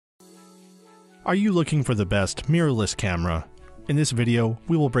Are you looking for the best mirrorless camera? In this video,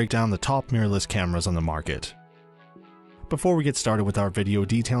 we will break down the top mirrorless cameras on the market. Before we get started with our video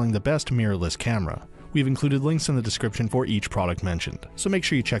detailing the best mirrorless camera, we've included links in the description for each product mentioned, so make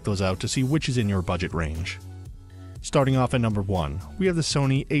sure you check those out to see which is in your budget range. Starting off at number 1, we have the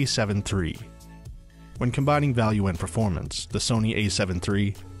Sony a7 III. When combining value and performance, the Sony a7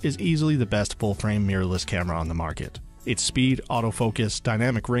 III is easily the best full-frame mirrorless camera on the market. Its speed, autofocus,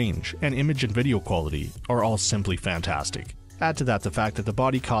 dynamic range, and image and video quality are all simply fantastic. Add to that the fact that the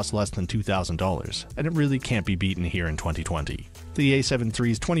body costs less than $2,000, and it really can't be beaten here in 2020. The a7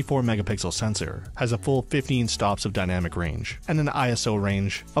 III's 24-megapixel sensor has a full 15 stops of dynamic range, and an ISO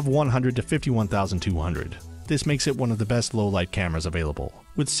range of 100 to 51,200. This makes it one of the best low-light cameras available,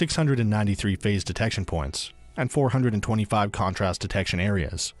 with 693 phase detection points and 425 contrast detection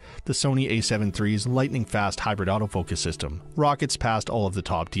areas. The Sony a7 III's lightning-fast hybrid autofocus system rockets past all of the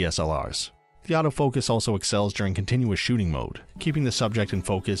top DSLRs. The autofocus also excels during continuous shooting mode, keeping the subject in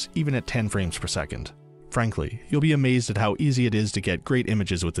focus even at 10 frames per second. Frankly, you'll be amazed at how easy it is to get great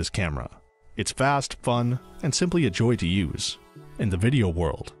images with this camera. It's fast, fun, and simply a joy to use. In the video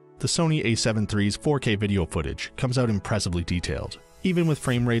world, the Sony a7 III's 4K video footage comes out impressively detailed, even with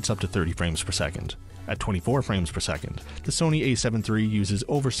frame rates up to 30 frames per second. At 24 frames per second, the Sony a7 III uses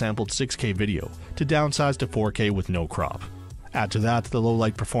oversampled 6K video to downsize to 4K with no crop. Add to that the low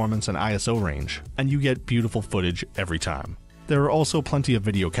light performance and ISO range, and you get beautiful footage every time. There are also plenty of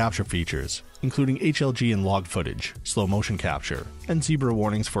video capture features, including HLG and log footage, slow motion capture, and zebra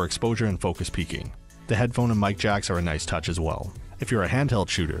warnings for exposure and focus peaking. The headphone and mic jacks are a nice touch as well. If you're a handheld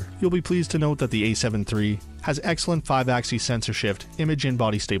shooter, you'll be pleased to note that the a7 III has excellent 5-axis sensor shift image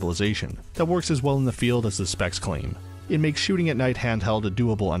in-body stabilization that works as well in the field as the specs claim. It makes shooting at night handheld a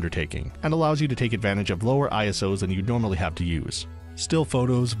doable undertaking, and allows you to take advantage of lower ISOs than you'd normally have to use. Still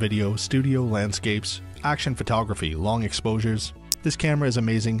photos, video, studio, landscapes, action photography, long exposures, this camera is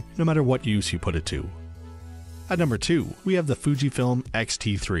amazing no matter what use you put it to. At number 2, we have the Fujifilm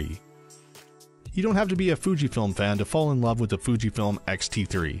X-T3. You don't have to be a Fujifilm fan to fall in love with the Fujifilm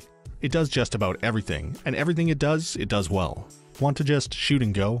X-T3. It does just about everything, and everything it does well. Want to just shoot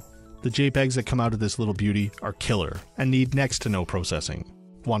and go? The JPEGs that come out of this little beauty are killer, and need next to no processing.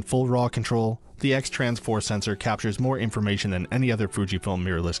 Want full RAW control? The X-Trans 4 sensor captures more information than any other Fujifilm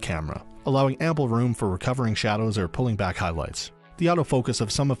mirrorless camera, allowing ample room for recovering shadows or pulling back highlights. The autofocus of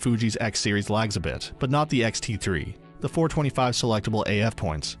some of Fuji's X series lags a bit, but not the X-T3. The 425 selectable AF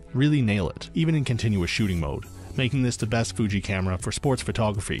points really nail it, even in continuous shooting mode, making this the best Fuji camera for sports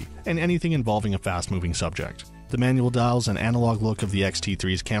photography and anything involving a fast-moving subject. The manual dials and analog look of the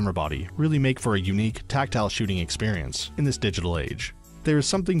X-T3's camera body really make for a unique, tactile shooting experience in this digital age. There is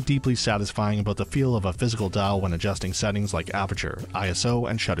something deeply satisfying about the feel of a physical dial when adjusting settings like aperture, ISO,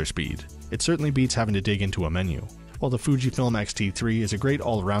 and shutter speed. It certainly beats having to dig into a menu. While the Fujifilm X-T3 is a great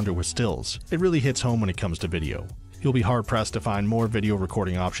all-rounder with stills, it really hits home when it comes to video. You'll be hard-pressed to find more video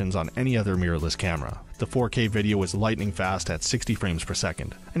recording options on any other mirrorless camera. The 4K video is lightning fast at 60 frames per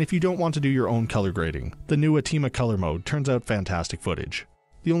second, and if you don't want to do your own color grading, the new Atima color mode turns out fantastic footage.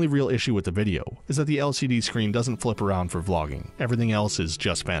 The only real issue with the video is that the LCD screen doesn't flip around for vlogging. Everything else is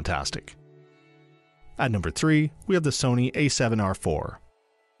just fantastic. At number 3, we have the Sony a7R IV.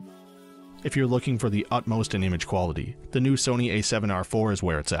 If you're looking for the utmost in image quality, the new Sony a7R IV is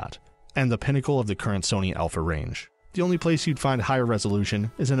where it's at, and the pinnacle of the current Sony Alpha range. The only place you'd find higher resolution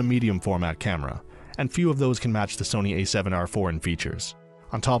is in a medium format camera, and few of those can match the Sony a7R IV in features.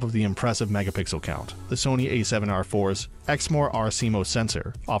 On top of the impressive megapixel count, the Sony a7R IV's Exmor R-CMOS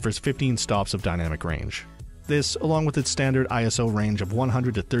sensor offers 15 stops of dynamic range. This, along with its standard ISO range of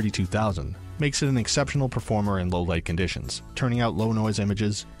 100 to 32,000, makes it an exceptional performer in low light conditions, turning out low noise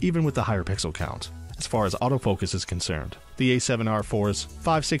images even with the higher pixel count. As far as autofocus is concerned, the a7R IV's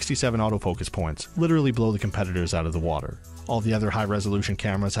 567 autofocus points literally blow the competitors out of the water. All the other high-resolution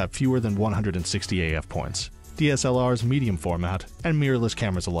cameras have fewer than 160 AF points, DSLRs, medium format, and mirrorless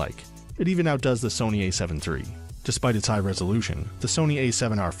cameras alike. It even outdoes the Sony a7 III. Despite its high resolution, the Sony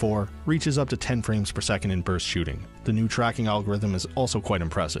a7R IV reaches up to 10 frames per second in burst shooting. The new tracking algorithm is also quite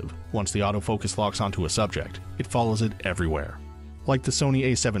impressive. Once the autofocus locks onto a subject, it follows it everywhere. Like the Sony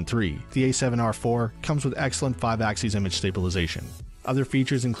a7 III, the a7R IV comes with excellent 5-axis image stabilization. Other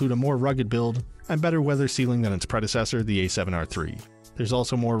features include a more rugged build and better weather sealing than its predecessor, the a7R III. There's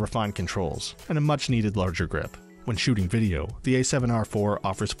also more refined controls and a much-needed larger grip. When shooting video, the a7R IV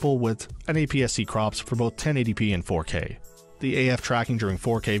offers full width and APS-C crops for both 1080p and 4K. The AF tracking during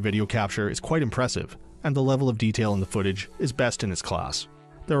 4K video capture is quite impressive, and the level of detail in the footage is best in its class.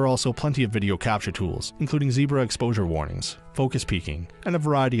 There are also plenty of video capture tools, including zebra exposure warnings, focus peaking, and a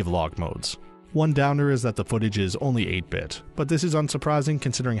variety of log modes. One downer is that the footage is only 8-bit, but this is unsurprising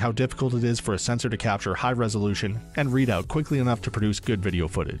considering how difficult it is for a sensor to capture high resolution and read out quickly enough to produce good video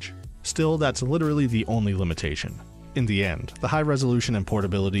footage. Still, that's literally the only limitation. In the end, the high resolution and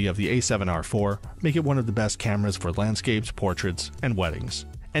portability of the A7R4 make it one of the best cameras for landscapes, portraits, and weddings.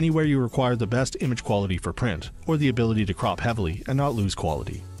 Anywhere you require the best image quality for print, or the ability to crop heavily and not lose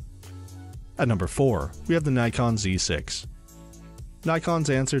quality. At number 4, we have the Nikon Z6. Nikon's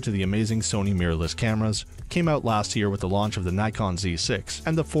answer to the amazing Sony mirrorless cameras came out last year with the launch of the Nikon Z6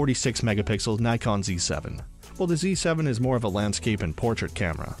 and the 46-megapixel Nikon Z7. While the Z7 is more of a landscape and portrait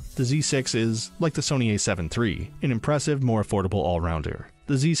camera, the Z6 is, like the Sony a7 III, an impressive, more affordable all-rounder.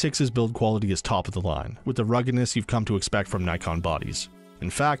 The Z6's build quality is top of the line, with the ruggedness you've come to expect from Nikon bodies. In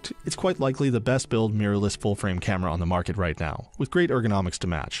fact, it's quite likely the best build mirrorless full-frame camera on the market right now, with great ergonomics to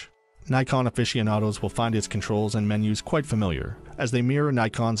match. Nikon aficionados will find its controls and menus quite familiar, as they mirror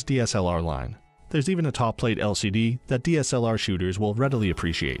Nikon's DSLR line. There's even a top-plate LCD that DSLR shooters will readily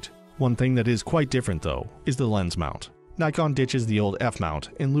appreciate. One thing that is quite different though, is the lens mount. Nikon ditches the old F mount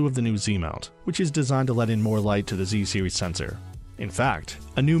in lieu of the new Z mount, which is designed to let in more light to the Z series sensor. In fact,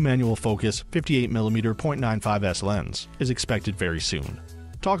 a new manual focus 58mm 0.95s lens is expected very soon.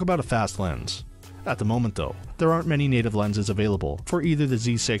 Talk about a fast lens. At the moment though, there aren't many native lenses available for either the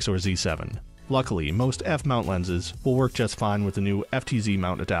Z6 or Z7. Luckily, most F-mount lenses will work just fine with the new FTZ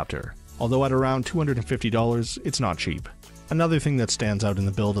mount adapter, although at around $250, it's not cheap. Another thing that stands out in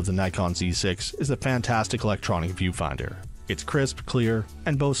the build of the Nikon Z6 is the fantastic electronic viewfinder. It's crisp, clear,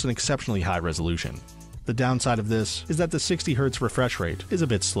 and boasts an exceptionally high resolution. The downside of this is that the 60Hz refresh rate is a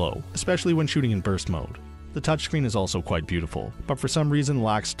bit slow, especially when shooting in burst mode. The touchscreen is also quite beautiful, but for some reason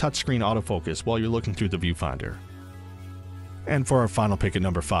lacks touchscreen autofocus while you're looking through the viewfinder. And for our final pick at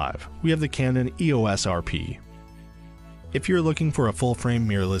number 5, we have the Canon EOS RP. If you're looking for a full-frame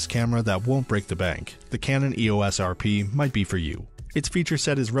mirrorless camera that won't break the bank, the Canon EOS RP might be for you. Its feature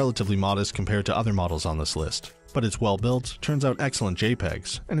set is relatively modest compared to other models on this list, but it's well built, turns out excellent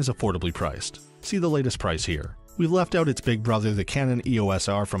JPEGs, and is affordably priced. See the latest price here. We've left out its big brother, the Canon EOS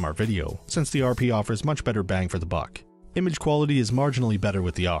R, from our video, since the RP offers much better bang for the buck. Image quality is marginally better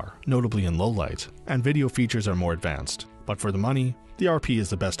with the R, notably in low light, and video features are more advanced. But for the money, the RP is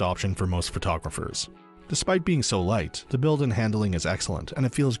the best option for most photographers. Despite being so light, the build and handling is excellent and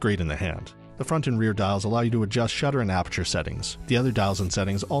it feels great in the hand. The front and rear dials allow you to adjust shutter and aperture settings. The other dials and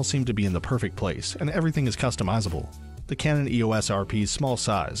settings all seem to be in the perfect place, and everything is customizable. The Canon EOS RP's small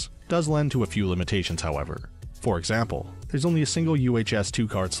size does lend to a few limitations, however. For example, there's only a single UHS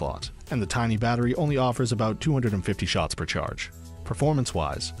 2-card slot, and the tiny battery only offers about 250 shots per charge.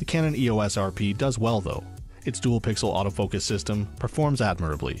 Performance-wise, the Canon EOS RP does well though. Its dual-pixel autofocus system performs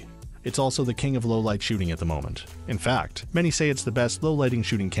admirably. It's also the king of low-light shooting at the moment. In fact, many say it's the best low-lighting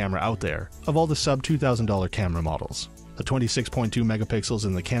shooting camera out there of all the sub-$2,000 camera models. The 26.2 megapixels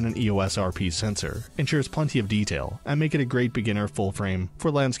in the Canon EOS RP sensor ensures plenty of detail and make it a great beginner full-frame for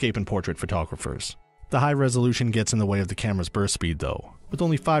landscape and portrait photographers. The high resolution gets in the way of the camera's burst speed though, with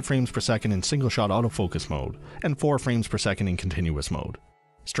only 5 frames per second in single-shot autofocus mode and 4 frames per second in continuous mode.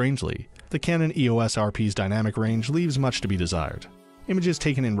 Strangely, the Canon EOS RP's dynamic range leaves much to be desired. Images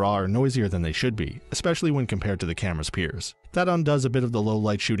taken in RAW are noisier than they should be, especially when compared to the camera's peers. That undoes a bit of the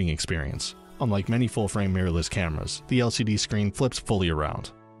low-light shooting experience. Unlike many full-frame mirrorless cameras, the LCD screen flips fully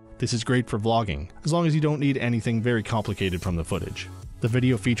around. This is great for vlogging, as long as you don't need anything very complicated from the footage. The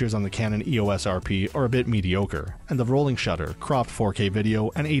video features on the Canon EOS RP are a bit mediocre, and the rolling shutter, cropped 4K video,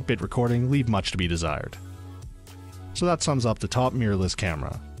 and 8-bit recording leave much to be desired. So that sums up the top mirrorless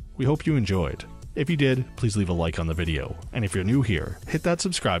camera. We hope you enjoyed. If you did, please leave a like on the video, and if you're new here, hit that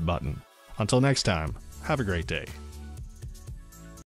subscribe button. Until next time, have a great day.